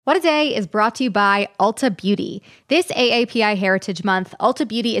What a Day is brought to you by Ulta Beauty. This AAPI Heritage Month, Ulta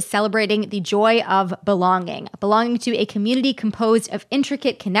Beauty is celebrating the joy of belonging to a community composed of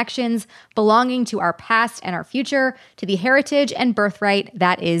intricate connections, belonging to our past and our future, to the heritage and birthright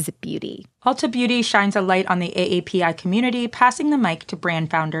that is beauty. Ulta Beauty shines a light on the AAPI community, passing the mic to brand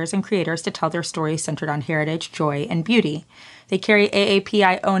founders and creators to tell their stories centered on heritage, joy, and beauty. They carry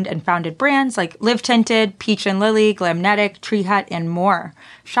AAPI-owned and founded brands like Live Tinted, Peach and Lily, Glamnetic, Tree Hut, and more.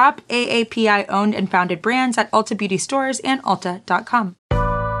 Shop AAPI-owned and founded brands at Ulta Beauty stores and Ulta.com.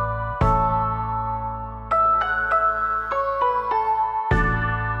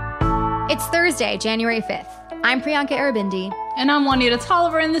 It's Thursday, January 5th. I'm Priyanka Arabindi. And I'm Juanita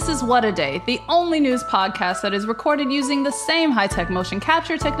Tolliver, and this is What a Day, the only news podcast that is recorded using the same high-tech motion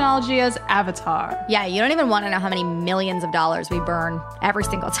capture technology as Avatar. Yeah, you don't even want to know how many millions of dollars we burn every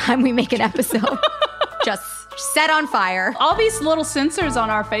single time we make an episode. Just set on fire. All these little sensors on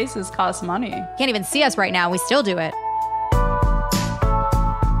our faces cost money. Can't even see us right now. We still do it.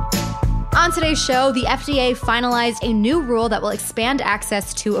 On today's show, the FDA finalized a new rule that will expand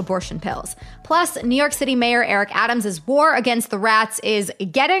access to abortion pills. Plus, New York City Mayor Eric Adams' war against the rats is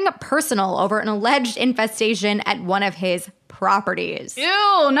getting personal over an alleged infestation at one of his properties. Ew,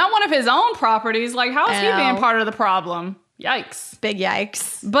 not one of his own properties. Like, how is he being part of the problem? Yikes. Big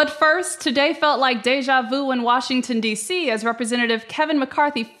yikes. But first, today felt like deja vu in Washington, D.C. as Representative Kevin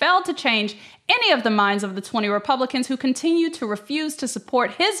McCarthy failed to change any of the minds of the 20 Republicans who continue to refuse to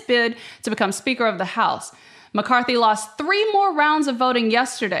support his bid to become Speaker of the House. McCarthy lost 3 more rounds of voting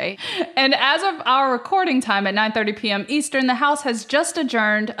yesterday. And as of our recording time at 9:30 p.m. Eastern, the House has just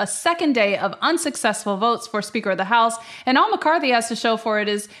adjourned a second day of unsuccessful votes for Speaker of the House. And all McCarthy has to show for it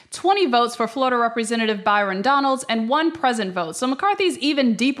is 20 votes for Florida Representative Byron Donalds and 1 present vote. So McCarthy's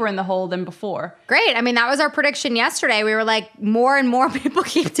even deeper in the hole than before. Great. I mean, that was our prediction yesterday. We were like, more and more people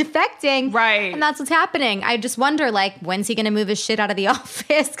keep defecting. Right. And that's what's happening. I just wonder, like, when's he going to move his shit out of the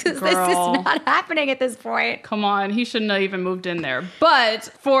office? Because this is not happening at this point. Come on, he shouldn't have even moved in there. But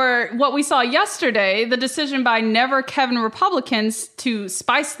for what we saw yesterday, the decision by Never Kevin Republicans to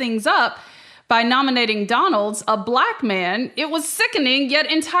spice things up by nominating Donalds, a black man, it was sickening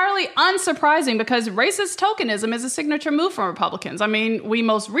yet entirely unsurprising because racist tokenism is a signature move from Republicans. I mean, we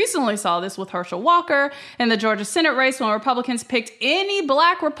most recently saw this with Herschel Walker in the Georgia Senate race when Republicans picked any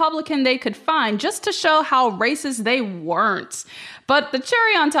black Republican they could find just to show how racist they weren't. But the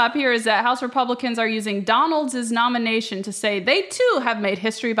cherry on top here is that House Republicans are using Donalds' nomination to say they too have made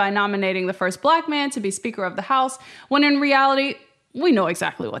history by nominating the first black man to be Speaker of the House, when in reality, we know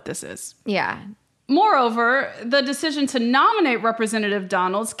exactly what this is. Yeah. Moreover, the decision to nominate Representative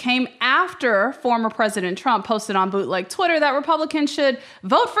Donalds came after former President Trump posted on bootleg Twitter that Republicans should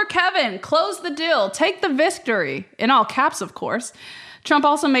vote for Kevin, close the deal, take the victory, in all caps, of course. Trump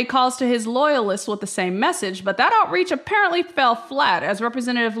also made calls to his loyalists with the same message, but that outreach apparently fell flat as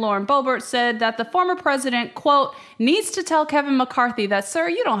Representative Lauren Boebert said that the former president, quote, needs to tell Kevin McCarthy that, sir,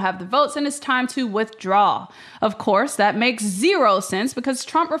 you don't have the votes and it's time to withdraw. Of course, that makes zero sense because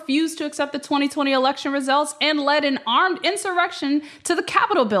Trump refused to accept the 2020 election results and led an armed insurrection to the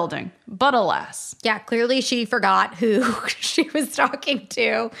Capitol building. But alas. Yeah, clearly she forgot who she was talking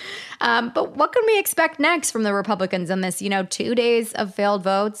to. But what can we expect next from the Republicans in this, 2 days of failed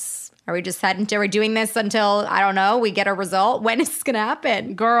votes? Are we just heading to, are we doing this until, I don't know, we get a result? When is this going to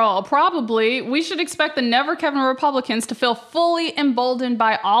happen? Girl, probably. We should expect the Never Kevin Republicans to feel fully emboldened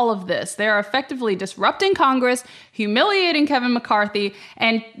by all of this. They are effectively disrupting Congress, humiliating Kevin McCarthy,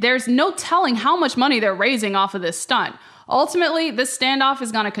 and there's no telling how much money they're raising off of this stunt. Ultimately, this standoff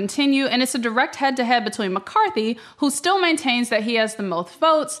is going to continue, and it's a direct head-to-head between McCarthy, who still maintains that he has the most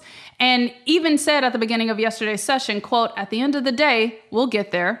votes, and even said at the beginning of yesterday's session, quote, at the end of the day, we'll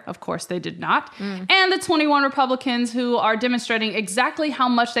get there. Of course, they did not. And the 21 Republicans who are demonstrating exactly how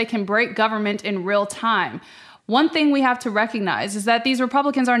much they can break government in real time. One thing we have to recognize is that these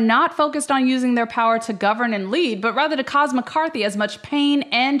Republicans are not focused on using their power to govern and lead, but rather to cause McCarthy as much pain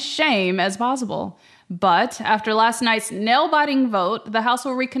and shame as possible. But after last night's nail-biting vote, the House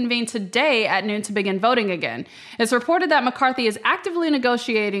will reconvene today at noon to begin voting again. It's reported that McCarthy is actively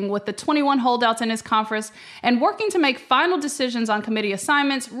negotiating with the 21 holdouts in his conference and working to make final decisions on committee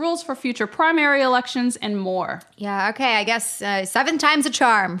assignments, rules for future primary elections, and more. Yeah, okay, I guess 7 times a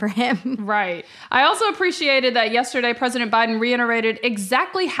charm for him. Right. I also appreciated that yesterday President Biden reiterated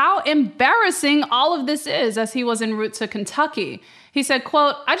exactly how embarrassing all of this is as he was en route to Kentucky. He said,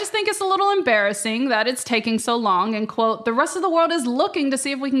 quote, I just think it's a little embarrassing that it's taking so long, and quote, the rest of the world is looking to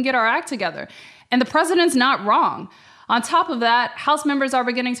see if we can get our act together. And the president's not wrong. On top of that, House members are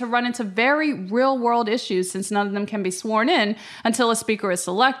beginning to run into very real-world issues since none of them can be sworn in until a speaker is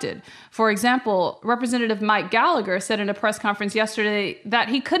selected. For example, Representative Mike Gallagher said in a press conference yesterday that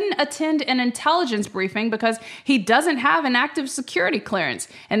he couldn't attend an intelligence briefing because he doesn't have an active security clearance.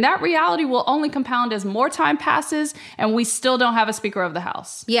 And that reality will only compound as more time passes and we still don't have a Speaker of the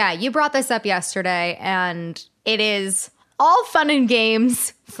House. Yeah, you brought this up yesterday, and it is all fun and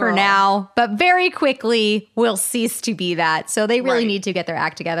games for now, but very quickly will cease to be that. So they really need to get their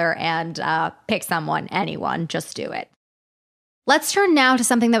act together and pick someone, anyone, just do it. Let's turn now to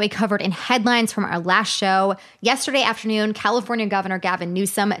something that we covered in headlines from our last show. Yesterday afternoon, California Governor Gavin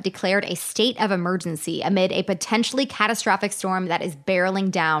Newsom declared a state of emergency amid a potentially catastrophic storm that is barreling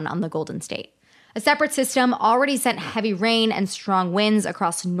down on the Golden State. A separate system already sent heavy rain and strong winds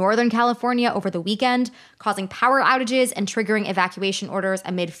across Northern California over the weekend, causing power outages and triggering evacuation orders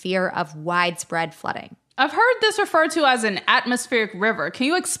amid fear of widespread flooding. I've heard this referred to as an atmospheric river. Can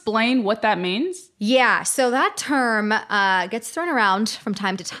you explain what that means? Yeah, so that term gets thrown around from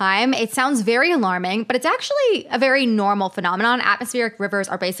time to time. It sounds very alarming, but it's actually a very normal phenomenon. Atmospheric rivers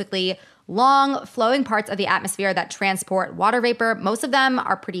are basically long, flowing parts of the atmosphere that transport water vapor. Most of them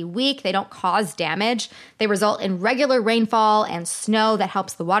are pretty weak. They don't cause damage. They result in regular rainfall and snow that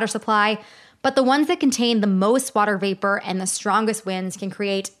helps the water supply. But the ones that contain the most water vapor and the strongest winds can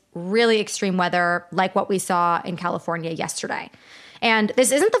create really extreme weather like what we saw in California yesterday. And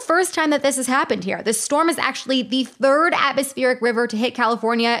this isn't the first time that this has happened here. This storm is actually the third atmospheric river to hit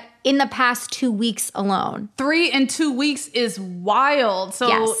California in the past 2 weeks alone. 3 in 2 weeks is wild. So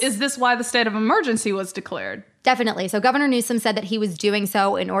Yes. Is this why the state of emergency was declared? Definitely. So Governor Newsom said that he was doing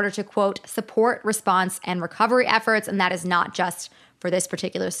so in order to, quote, support response and recovery efforts. And that is not just for this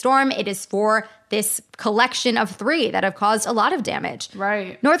particular storm. It is for this collection of 3 that have caused a lot of damage.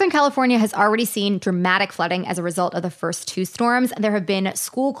 Right. Northern California has already seen dramatic flooding as a result of the first 2 storms. There have been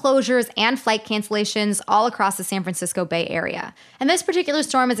school closures and flight cancellations all across the San Francisco Bay Area. And this particular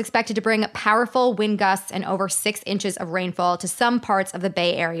storm is expected to bring powerful wind gusts and over 6 inches of rainfall to some parts of the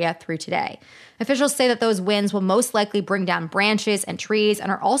Bay Area through today. Officials say that those winds will most likely bring down branches and trees and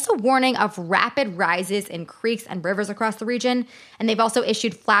are also warning of rapid rises in creeks and rivers across the region. And they've also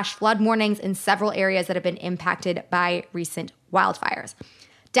issued flash flood warnings in several areas that have been impacted by recent wildfires.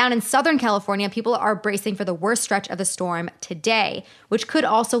 Down in Southern California, people are bracing for the worst stretch of the storm today, which could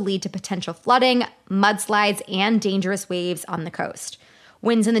also lead to potential flooding, mudslides, and dangerous waves on the coast.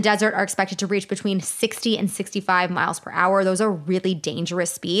 Winds in the desert are expected to reach between 60 and 65 miles per hour. Those are really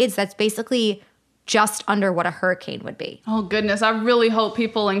dangerous speeds. That's basically just under what a hurricane would be. Oh, goodness. I really hope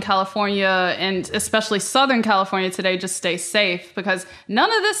people in California and especially Southern California today just stay safe because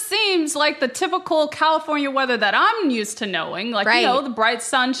none of this seems like the typical California weather that I'm used to knowing. Like, right. You know, the bright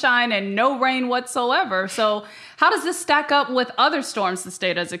sunshine and no rain whatsoever. So how does this stack up with other storms the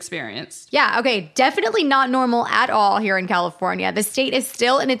state has experienced? Yeah, okay, definitely not normal at all here in California. The state is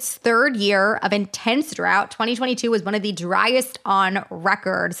still in its 3rd year of intense drought. 2022 was one of the driest on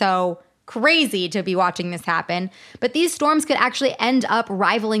record. So crazy to be watching this happen. But these storms could actually end up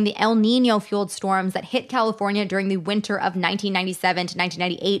rivaling the El Nino-fueled storms that hit California during the winter of 1997 to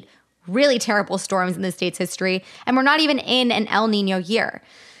 1998. Really terrible storms in the state's history. And we're not even in an El Nino year.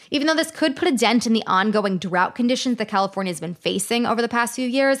 Even though this could put a dent in the ongoing drought conditions that California has been facing over the past few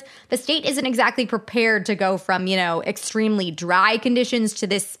years, the state isn't exactly prepared to go from, extremely dry conditions to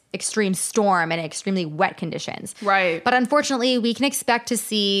this extreme storm and extremely wet conditions. Right. But unfortunately, we can expect to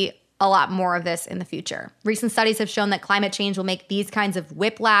see a lot more of this in the future. Recent studies have shown that climate change will make these kinds of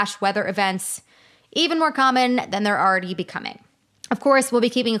whiplash weather events even more common than they're already becoming. Of course, we'll be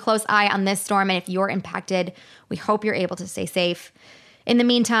keeping a close eye on this storm, and if you're impacted, we hope you're able to stay safe. In the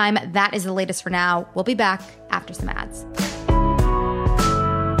meantime, that is the latest for now. We'll be back after some ads.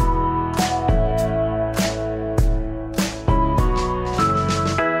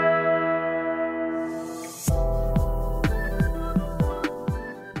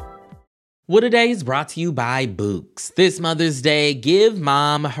 What A Day is brought to you by Books. This Mother's Day, give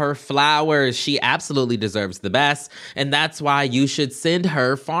mom her flowers. She absolutely deserves the best, and that's why you should send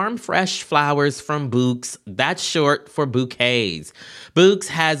her farm fresh flowers from Books. That's short for bouquets. Books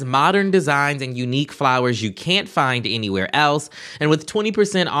has modern designs and unique flowers you can't find anywhere else, and with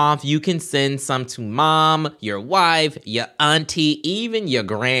 20% off, you can send some to mom, your wife, your auntie, even your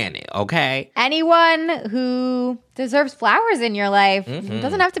granny, okay? Anyone who deserves flowers in your life. It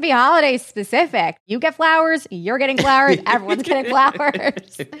doesn't have to be holiday specific. You get flowers, you're getting flowers, everyone's getting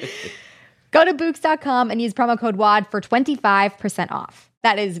flowers. Go to Books.com and use promo code WAD for 25% off.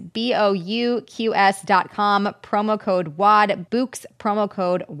 That is BOUQS.com, promo code WAD, Books, promo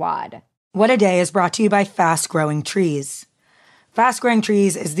code WAD. What a Day is brought to you by Fast Growing Trees. Fast Growing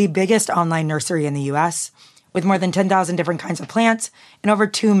Trees is the biggest online nursery in the U.S., with more than 10,000 different kinds of plants and over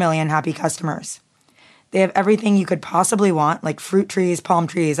 2 million happy customers. They have everything you could possibly want, like fruit trees, palm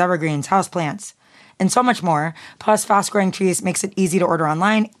trees, evergreens, houseplants, and so much more. Plus, Fast Growing Trees makes it easy to order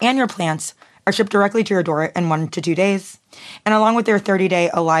online, and your plants are shipped directly to your door in 1 to 2 days. And along with their 30-day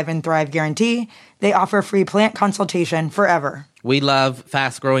Alive and Thrive guarantee, they offer free plant consultation forever. We love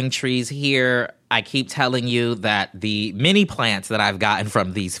Fast Growing Trees here. I keep telling you that the mini plants that I've gotten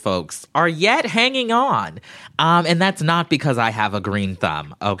from these folks are yet hanging on. And that's not because I have a green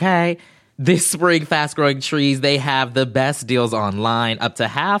thumb, okay? This spring, Fast Growing Trees, they have the best deals online, up to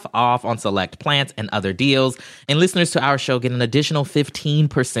half off on select plants and other deals. And listeners to our show get an additional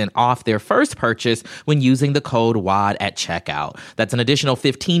 15% off their first purchase when using the code WAD at checkout. That's an additional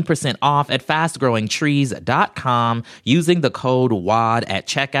 15% off at fastgrowingtrees.com using the code WAD at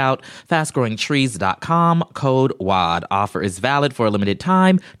checkout. Fastgrowingtrees.com, code WAD. Offer is valid for a limited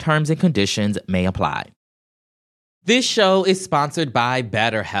time. Terms and conditions may apply. This show is sponsored by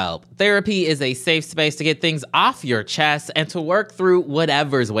BetterHelp. Therapy is a safe space to get things off your chest and to work through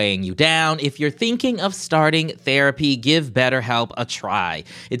whatever's weighing you down. If you're thinking of starting therapy, give BetterHelp a try.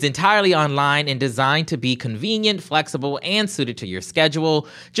 It's entirely online and designed to be convenient, flexible, and suited to your schedule.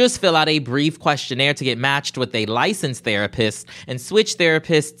 Just fill out a brief questionnaire to get matched with a licensed therapist and switch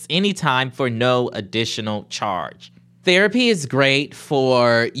therapists anytime for no additional charge. Therapy is great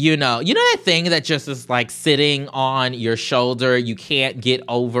for, you know that thing that just is like sitting on your shoulder, you can't get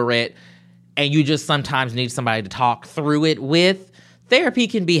over it, and you just sometimes need somebody to talk through it with. Therapy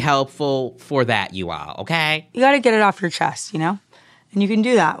can be helpful for that, you all, okay? You got to get it off your chest, And you can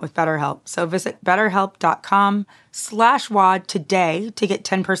do that with BetterHelp. So visit betterhelp.com/WAD today to get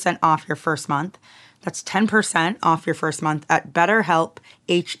 10% off your first month. That's 10% off your first month at betterhelp,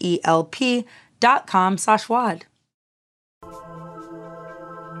 HELP.com/WAD.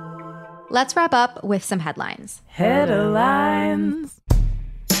 Let's wrap up with some headlines. Headlines.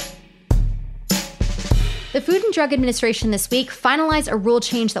 The Food and Drug Administration this week finalized a rule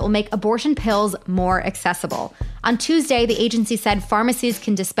change that will make abortion pills more accessible. On Tuesday, the agency said pharmacies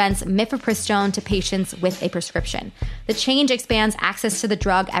can dispense mifepristone to patients with a prescription. The change expands access to the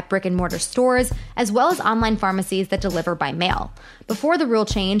drug at brick-and-mortar stores, as well as online pharmacies that deliver by mail. Before the rule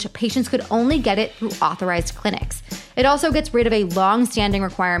change, patients could only get it through authorized clinics. It also gets rid of a long-standing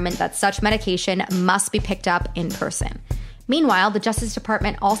requirement that such medication must be picked up in person. Meanwhile, the Justice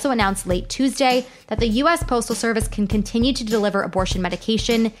Department also announced late Tuesday that the U.S. Postal Service can continue to deliver abortion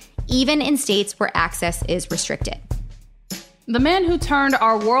medication, even in states where access is restricted. The man who turned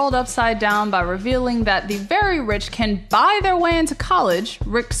our world upside down by revealing that the very rich can buy their way into college,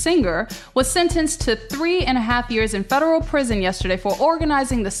 Rick Singer, was sentenced to 3.5 years in federal prison yesterday for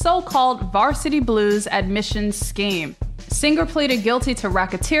organizing the so-called Varsity Blues admissions scheme. Singer pleaded guilty to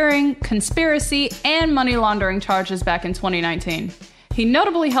racketeering, conspiracy, and money laundering charges back in 2019. He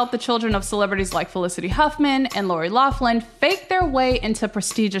notably helped the children of celebrities like Felicity Huffman and Lori Loughlin fake their way into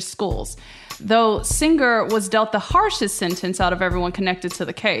prestigious schools, though Singer was dealt the harshest sentence out of everyone connected to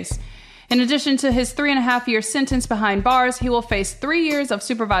the case. In addition to his 3.5-year sentence behind bars, he will face 3 years of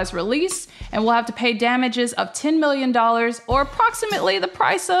supervised release and will have to pay damages of $10 million, or approximately the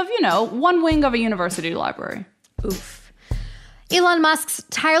price of, one wing of a university library. Oof. Elon Musk's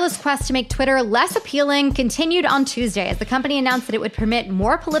tireless quest to make Twitter less appealing continued on Tuesday as the company announced that it would permit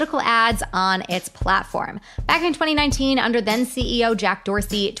more political ads on its platform. Back in 2019, under then CEO Jack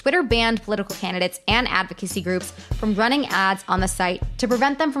Dorsey, Twitter banned political candidates and advocacy groups from running ads on the site to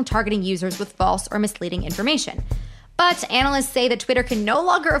prevent them from targeting users with false or misleading information. But analysts say that Twitter can no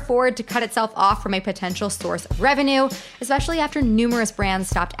longer afford to cut itself off from a potential source of revenue, especially after numerous brands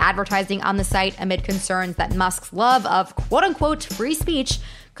stopped advertising on the site amid concerns that Musk's love of quote-unquote free speech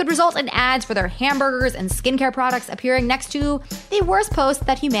could result in ads for their hamburgers and skincare products appearing next to the worst post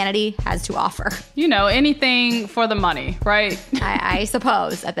that humanity has to offer. Anything for the money, right? I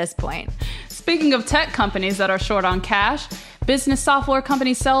suppose at this point. Speaking of tech companies that are short on cash, business software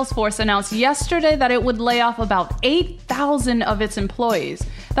company Salesforce announced yesterday that it would lay off about 8,000 of its employees.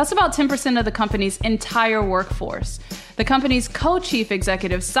 That's about 10% of the company's entire workforce. The company's co-chief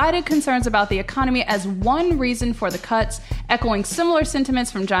executive cited concerns about the economy as one reason for the cuts, echoing similar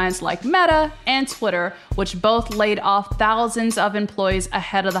sentiments from giants like Meta and Twitter, which both laid off thousands of employees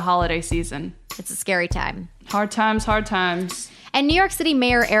ahead of the holiday season. It's a scary time. Hard times, hard times. And New York City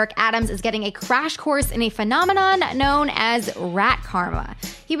Mayor Eric Adams is getting a crash course in a phenomenon known as rat karma.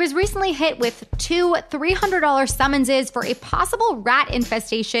 He was recently hit with 2 $300 summonses for a possible rat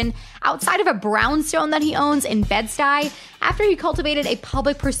infestation outside of a brownstone that he owns in Bed-Stuy after he cultivated a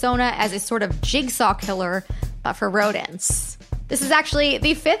public persona as a sort of jigsaw killer, but for rodents. This is actually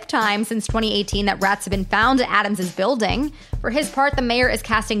the 5th time since 2018 that rats have been found at Adams' building. For his part, the mayor is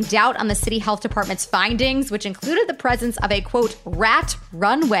casting doubt on the city health department's findings, which included the presence of a, quote, rat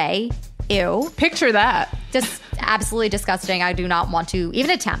runway. Ew. Picture that. Just absolutely disgusting. I do not want to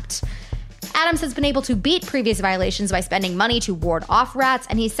even attempt. Adams has been able to beat previous violations by spending money to ward off rats,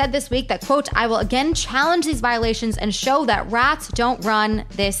 and he said this week that, quote, I will again challenge these violations and show that rats don't run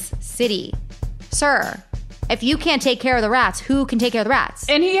this city. Sir, if you can't take care of the rats, who can take care of the rats?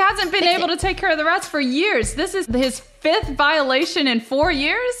 And he hasn't been able to take care of the rats for years. This is his 5th violation in 4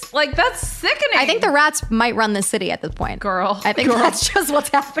 years? Like, that's sickening. I think the rats might run this city at this point. Girl. I think that's just what's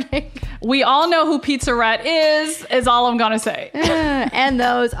happening. We all know who Pizza Rat is all I'm gonna say. And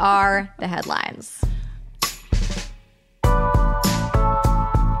those are the headlines.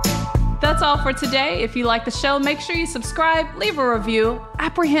 That's all for today. If you like the show, make sure you subscribe, leave a review,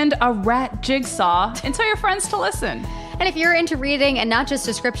 apprehend a rat jigsaw, and tell your friends to listen. And if you're into reading and not just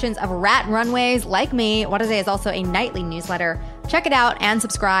descriptions of rat runways like me, What Is It is also a nightly newsletter. Check it out and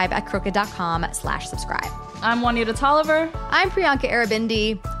subscribe at crooked.com/subscribe. I'm Juanita Tolliver. I'm Priyanka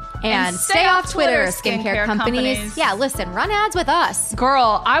Arabindi. And stay off Twitter, skincare companies. Yeah, listen, run ads with us.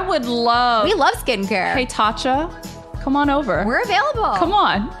 Girl, I would love... We love skincare. Hey, Tatcha, come on over. We're available. Come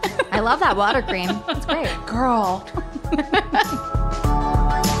on. I love that water cream. It's great. Girl.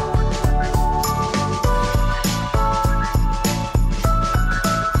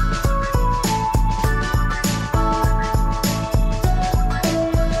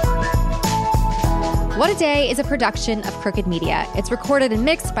 What a Day is a production of Crooked Media. It's recorded and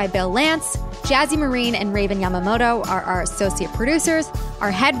mixed by Bill Lance. Jazzy Marine and Raven Yamamoto are our associate producers.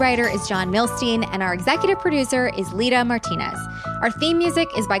 Our head writer is John Milstein, and our executive producer is Lita Martinez. Our theme music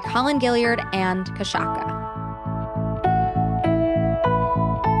is by Colin Gilliard and Kashaka.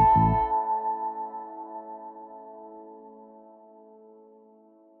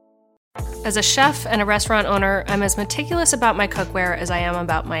 As a chef and a restaurant owner, I'm as meticulous about my cookware as I am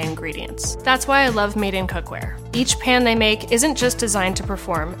about my ingredients. That's why I love Made in Cookware. Each pan they make isn't just designed to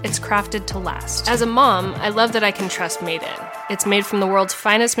perform, it's crafted to last. As a mom, I love that I can trust Made in. It's made from the world's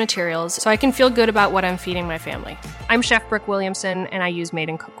finest materials, so I can feel good about what I'm feeding my family. I'm Chef Brooke Williamson, and I use Made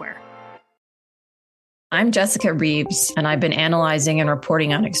in Cookware. I'm Jessica Reeves, and I've been analyzing and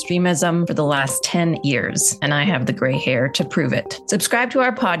reporting on extremism for the last 10 years, and I have the gray hair to prove it. Subscribe to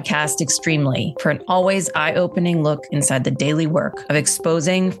our podcast, Extremely, for an always eye-opening look inside the daily work of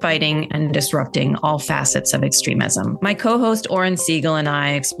exposing, fighting, and disrupting all facets of extremism. My co-host Oren Siegel and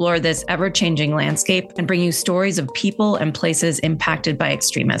I explore this ever-changing landscape and bring you stories of people and places impacted by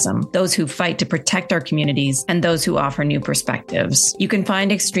extremism, those who fight to protect our communities, and those who offer new perspectives. You can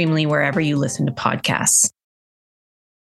find Extremely wherever you listen to podcasts.